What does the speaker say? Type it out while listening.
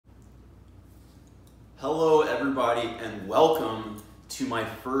Hello everybody and welcome to my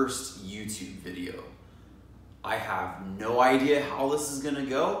first YouTube video. I have no idea how this is gonna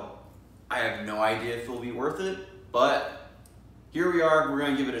go. I have no idea if it'll be worth it, but here we are, we're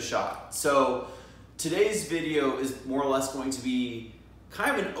gonna give it a shot. So today's video is more or less going to be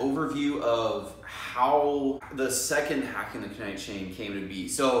kind of an overview of how the second Hacking the Kinetic Chain came to be.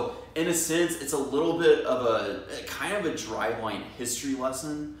 So in a sense, it's a little bit of a kind of a driveline history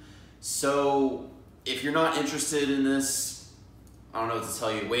lesson. So if you're not interested in this, I don't know what to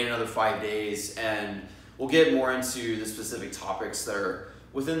tell you, wait another 5 days and we'll get more into the specific topics that are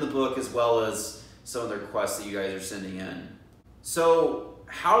within the book as well as some of the requests that you guys are sending in. So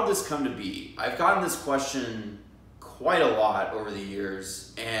how did this come to be? I've gotten this question quite a lot over the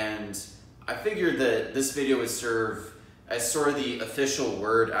years, and I figured that this video would serve as sort of the official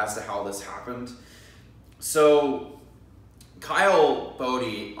word as to how this happened. So Kyle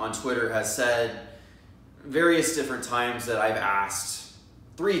Bodie on Twitter has said various different times that I've asked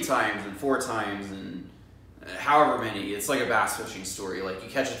 3 times and 4 times and however many. It's like a bass fishing story. Like you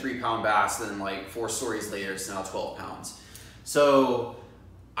catch a 3-pound bass, then like 4 stories later, it's now 12 pounds. So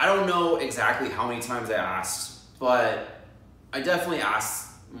I don't know exactly how many times I asked, but I definitely asked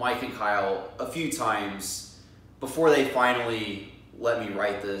Mike and Kyle a few times before they finally let me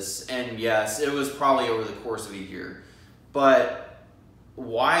write this. And yes, it was probably over the course of a year. But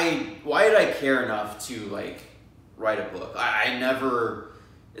why did I care enough to like write a book? I never,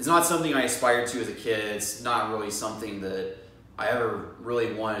 it's not something I aspired to as a kid. It's not really something that I ever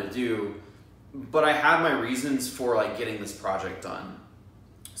really wanted to do, but I had my reasons for like getting this project done.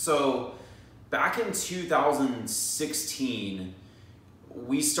 So back in 2016,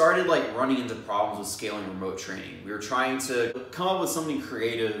 we started like running into problems with scaling remote training. We were trying to come up with something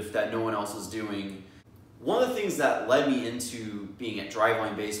creative that no one else was doing. One of the things that led me into being at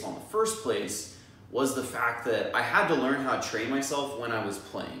Driveline Baseball in the first place was the fact that I had to learn how to train myself when I was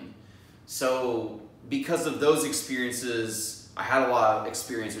playing. So because of those experiences, I had a lot of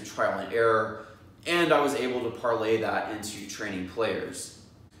experience with trial and error, and I was able to parlay that into training players.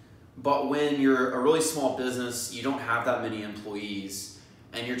 But when you're a really small business, you don't have that many employees,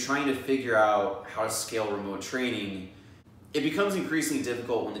 and you're trying to figure out how to scale remote training, it becomes increasingly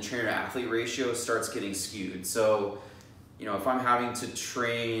difficult when the trainer to athlete ratio starts getting skewed. So, if I'm having to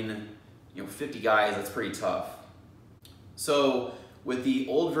train, 50 guys, that's pretty tough. So with the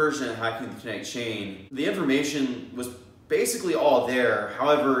old version of Hacking the Kinetic Chain, the information was basically all there.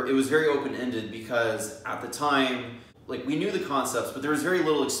 However, it was very open-ended because at the time, like we knew the concepts, but there was very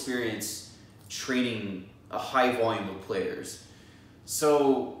little experience training a high volume of players.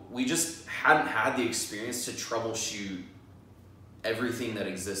 So we just hadn't had the experience to troubleshoot everything that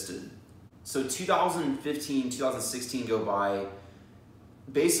existed. So 2015, 2016 go by.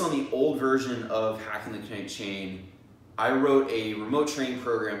 Based on the old version of Hacking the Kinetic Chain, I wrote a remote training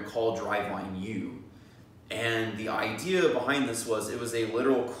program called Driveline U. And the idea behind this was it was a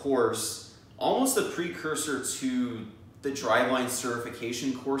literal course, almost a precursor to the Driveline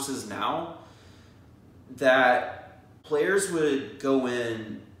certification courses now, that players would go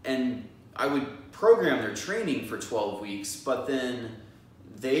in and I would program their training for 12 weeks, but then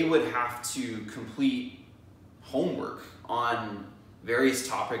they would have to complete homework on various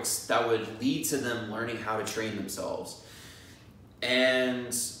topics that would lead to them learning how to train themselves.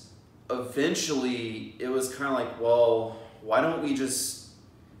 And eventually it was kind of like, well, why don't we just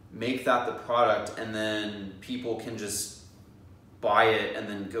make that the product and then people can just buy it and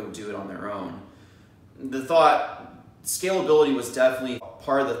then go do it on their own. The thought, scalability was definitely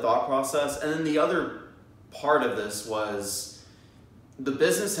part of the thought process. And then the other part of this was the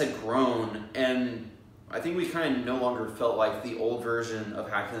business had grown, and I think we kind of no longer felt like the old version of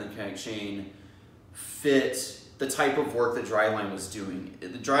Hacking the Kinetic Chain fit the type of work that Driveline was doing. The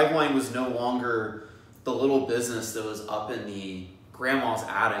Driveline was no longer the little business that was up in the grandma's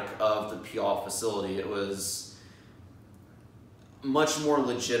attic of the Puyallup facility. It was much more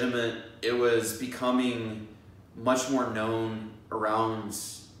legitimate. It was becoming much more known around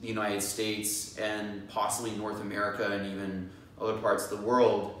the United States and possibly North America and even other parts of the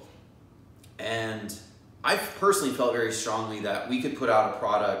world. And I personally felt very strongly that we could put out a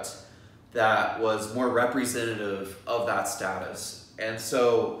product that was more representative of that status. And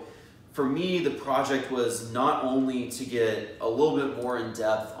so for me, the project was not only to get a little bit more in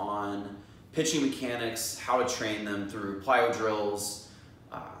depth on pitching mechanics, how to train them through plyo drills.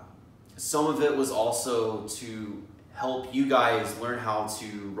 Some of it was also to help you guys learn how to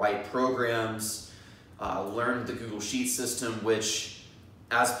write programs, learn the Google Sheets system, which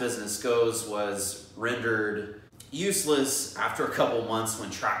as business goes was rendered useless after a couple months when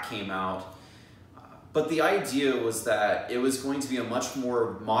Track came out. But the idea was that it was going to be a much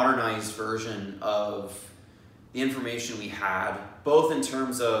more modernized version of the information we had, both in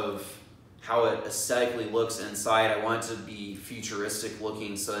terms of how it aesthetically looks inside. I want it to be futuristic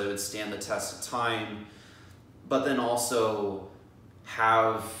looking so that it would stand the test of time, but then also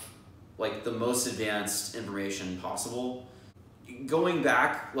have like the most advanced information possible. Going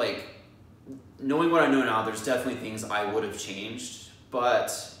back, like knowing what I know now, there's definitely things I would have changed,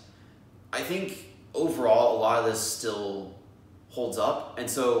 but I think overall a lot of this still holds up. And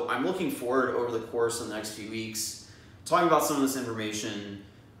so I'm looking forward over the course of the next few weeks, talking about some of this information,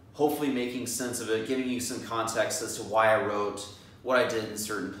 hopefully making sense of it, giving you some context as to why I wrote what I did in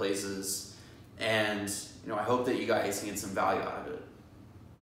certain places. And I hope that you guys can get some value out of it.